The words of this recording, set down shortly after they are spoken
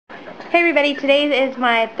Hey everybody, today is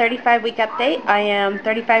my 35-week update. I am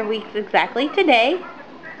 35 weeks exactly today.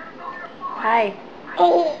 Hi.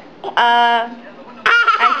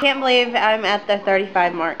 I can't believe I'm at the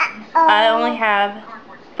 35 mark. I only have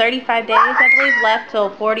 35 days, I believe, left till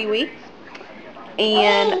 40 weeks.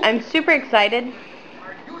 And I'm super excited.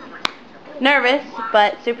 Nervous,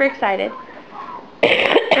 but super excited.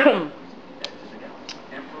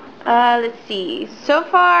 Let's see. So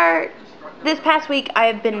far, this past week, I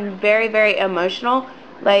have been very, very emotional.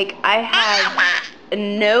 Like, I have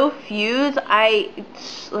no fuse.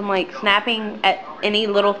 I'm like snapping at any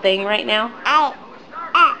little thing right now.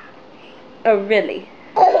 Oh, really?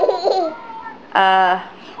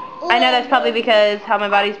 I know that's probably because how my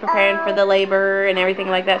body's preparing for the labor and everything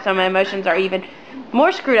like that, so my emotions are even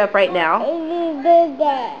more screwed up right now.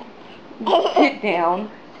 Sit down.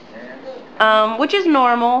 Which is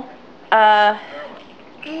normal.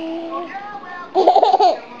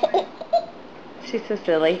 She's so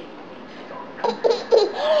silly.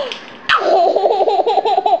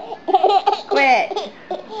 Quit.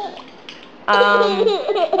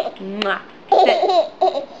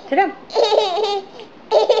 Sit down.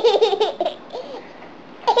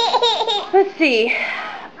 Let's see.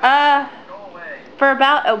 For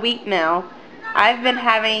about a week now, I've been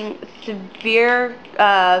having severe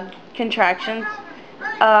contractions,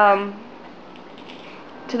 to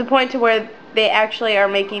the point to where they actually are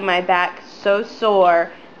making my back so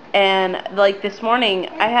sore. And like this morning,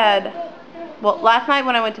 last night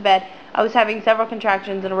when I went to bed, I was having several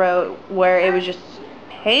contractions in a row where it was just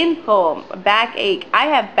painful, backache. I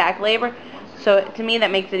have back labor, so to me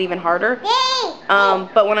that makes it even harder.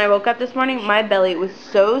 But when I woke up this morning, my belly was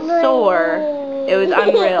so sore, it was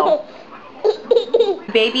unreal.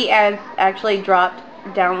 Baby has actually dropped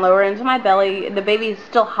down lower into my belly. The baby is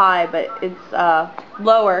still high, but it's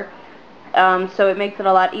lower, so it makes it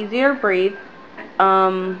a lot easier to breathe.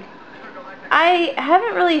 I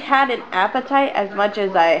haven't really had an appetite as much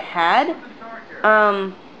as I had.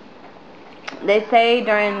 They say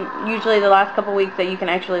during usually the last couple weeks that you can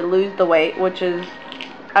actually lose the weight, which is,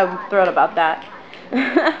 I'm thrilled about that.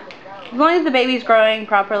 As long as the baby's growing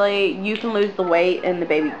properly, you can lose the weight and the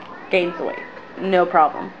baby gains the weight. No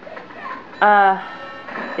problem.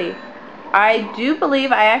 Let's see. I do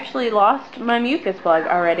believe I actually lost my mucus plug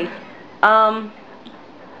already.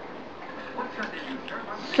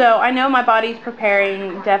 So I know my body's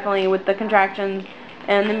preparing definitely with the contractions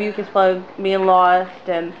and the mucus plug being lost,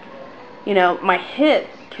 and you know, my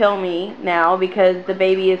hips kill me now because the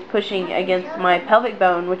baby is pushing against my pelvic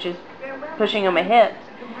bone, which is pushing on my hips.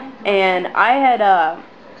 And I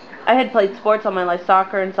had played sports all my life,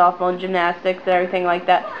 soccer and softball and gymnastics and everything like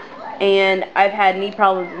that. And I've had knee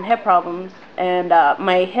problems and hip problems, and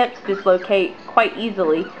my hips dislocate quite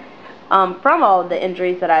easily from all of the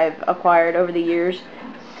injuries that I've acquired over the years.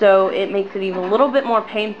 So it makes it even a little bit more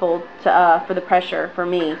painful to, for the pressure for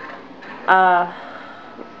me. Let's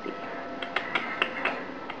see.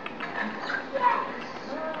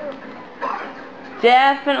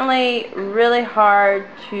 Definitely really hard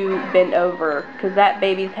to bend over because that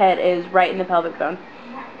baby's head is right in the pelvic bone.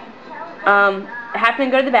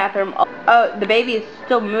 Happened to go to the bathroom. Oh, the baby is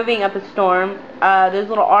still moving up a storm. Those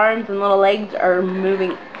little arms and little legs are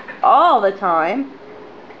moving all the time.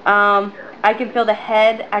 I can feel the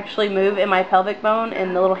head actually move in my pelvic bone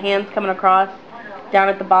and the little hands coming across down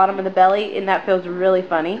at the bottom of the belly, and that feels really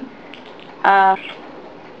funny.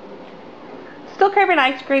 Still craving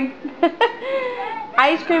ice cream.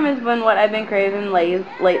 Ice cream has been what I've been craving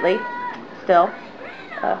lately. Still.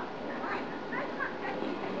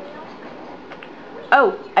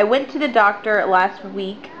 Oh, I went to the doctor last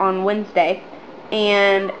week on Wednesday,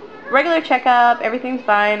 and regular checkup, everything's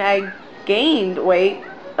fine. I gained weight,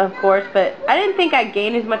 of course, but I didn't think I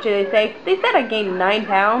gained as much as they say. They said I gained 9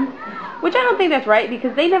 pounds, which I don't think that's right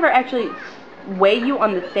because they never actually weigh you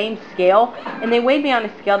on the same scale, and they weighed me on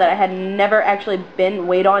a scale that I had never actually been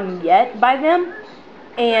weighed on yet by them.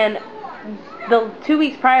 And the 2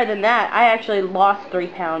 weeks prior than that, I actually lost 3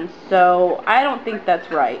 pounds, so I don't think that's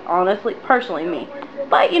right, honestly, personally, me.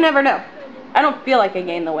 But you never know. I don't feel like I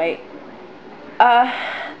gained the weight.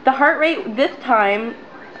 The heart rate this time,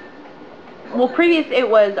 well, previous it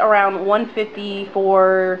was around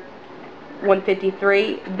 154,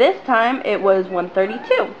 153. This time it was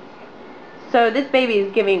 132. So this baby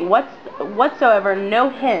is giving whatsoever no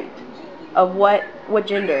hint of what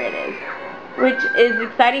gender it is, which is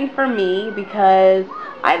exciting for me because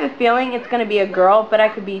I have a feeling it's going to be a girl, but I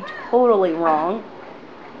could be totally wrong.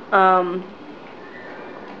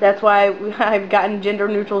 That's why I've gotten gender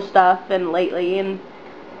neutral stuff and lately, and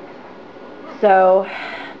so,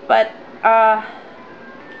 but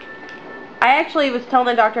I actually was telling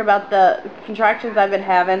the doctor about the contractions I've been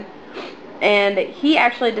having, and he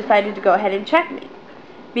actually decided to go ahead and check me,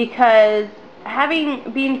 because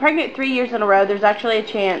being pregnant 3 years in a row, there's actually a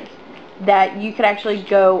chance that you could actually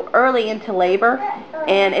go early into labor,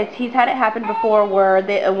 and he's had it happen before where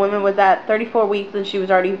a woman was at 34 weeks and she was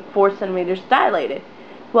already 4 centimeters dilated.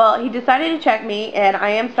 Well, he decided to check me, and I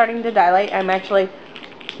am starting to dilate. I'm actually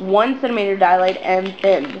 1 centimeter dilated and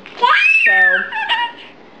thinned. So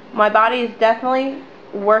my body is definitely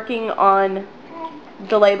working on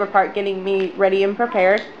the labor part, getting me ready and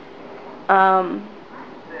prepared. My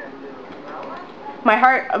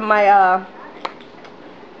heart, what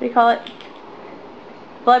do you call it?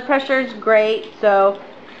 Blood pressure is great, so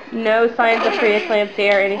no signs of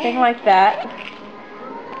preeclampsia or anything like that.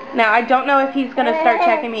 Now, I don't know if he's going to start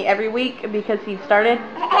checking me every week because he started,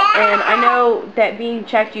 and I know that being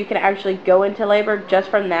checked, you can actually go into labor just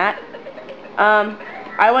from that.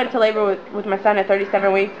 I went to labor with my son at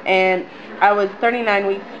 37 weeks, and I was 39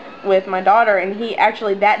 weeks with my daughter, and he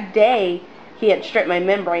actually, that day, he had stripped my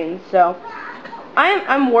membranes, so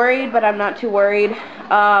I'm worried, but I'm not too worried.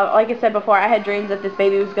 Like I said before, I had dreams that this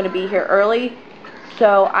baby was going to be here early,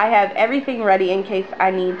 so I have everything ready in case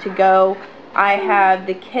I need to go. I have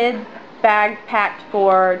the kids' bags packed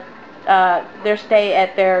for their stay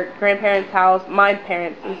at their grandparents' house, my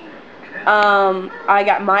parents'. I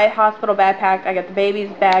got my hospital bag packed. I got the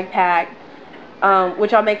baby's bag packed,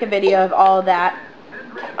 which I'll make a video of all of that.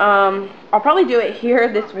 I'll probably do it here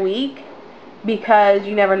this week because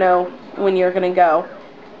you never know when you're going to go.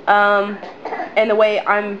 And the way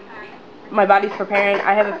my body's preparing,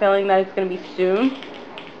 I have a feeling that it's going to be soon,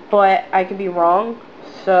 but I could be wrong.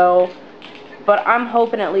 But I'm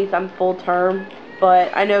hoping at least I'm full term.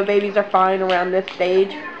 But I know babies are fine around this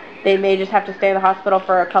stage. They may just have to stay in the hospital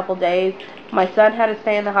for a couple days. My son had to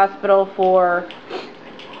stay in the hospital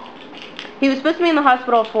he was supposed to be in the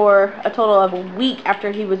hospital for a total of a week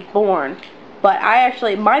after he was born. But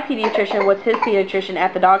my pediatrician was his pediatrician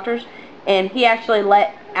at the doctor's, and he actually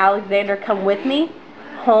let Alexander come with me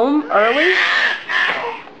home early.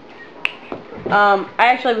 I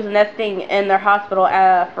actually was nesting in their hospital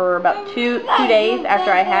for about two days after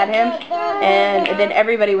I had him, and then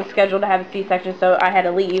everybody was scheduled to have a C-section, so I had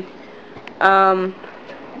to leave.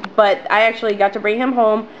 But I actually got to bring him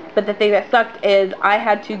home, but the thing that sucked is I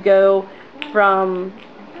had to go from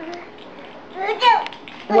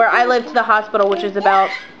where I live to the hospital, which is about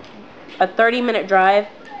a 30-minute drive,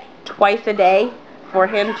 twice a day for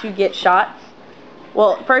him to get shots.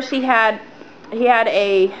 Well, first he had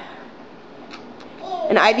an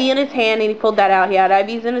IV in his hand, and he pulled that out. He had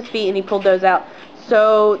IVs in his feet, and he pulled those out.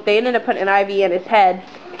 So they ended up putting an IV in his head,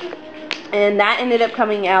 and that ended up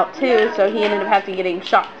coming out too, so he ended up having to getting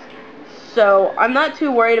shots. So I'm not too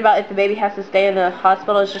worried about if the baby has to stay in the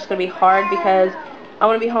hospital. It's just going to be hard because I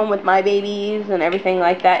want to be home with my babies and everything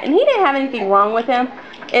like that. And he didn't have anything wrong with him.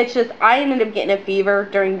 It's just I ended up getting a fever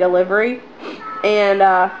during delivery, and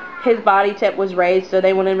his body temp was raised, so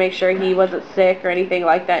they wanted to make sure he wasn't sick or anything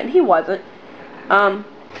like that, and he wasn't. I'm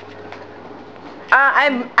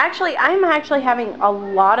actually having a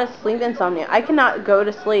lot of sleep insomnia. I cannot go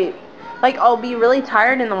to sleep. Like, I'll be really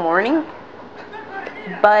tired in the morning,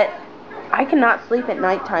 but I cannot sleep at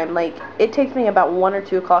nighttime. Like, it takes me about 1 or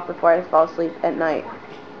 2 o'clock before I fall asleep at night.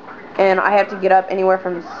 And I have to get up anywhere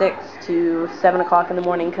from 6 to 7 o'clock in the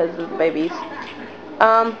morning because of the babies.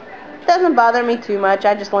 Doesn't bother me too much.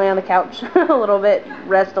 I just lay on the couch a little bit,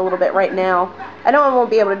 rest a little bit right now. I know I won't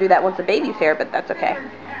be able to do that once the baby's here, but that's okay.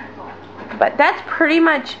 But that's pretty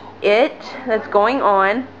much it that's going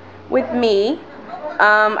on with me.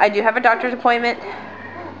 I do have a doctor's appointment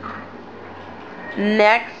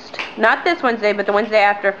next, not this Wednesday, but the Wednesday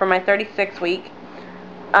after for my 36th week.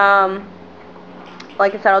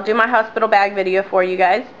 Like I said, I'll do my hospital bag video for you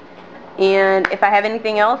guys. And if I have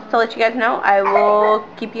anything else to let you guys know, I will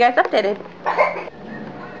keep you guys updated.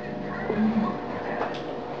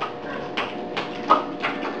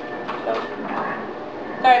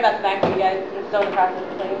 Sorry about the back, you guys. I'm still in the process of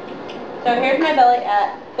cleaning. So here's my belly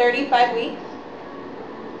at 35 weeks.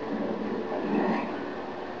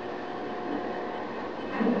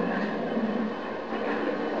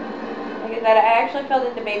 Like I said, I actually feel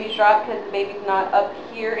that the baby's dropped because the baby's not up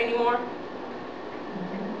here anymore.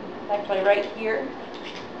 It's actually right here.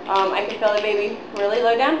 I can feel the baby really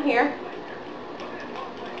low down here.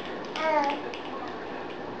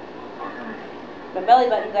 My belly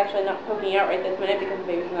button's actually not poking out right this minute because the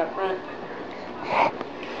baby's not up front.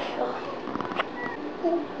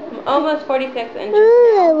 I'm almost 46 inches now.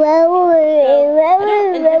 So I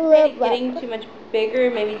don't anticipate it getting too much bigger,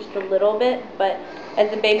 maybe just a little bit, but as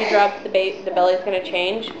the baby drops, the belly's going to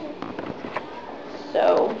change.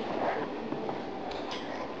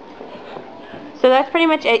 So that's pretty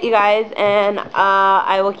much it, you guys, and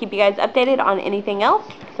I will keep you guys updated on anything else.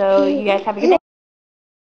 So you guys have a good day.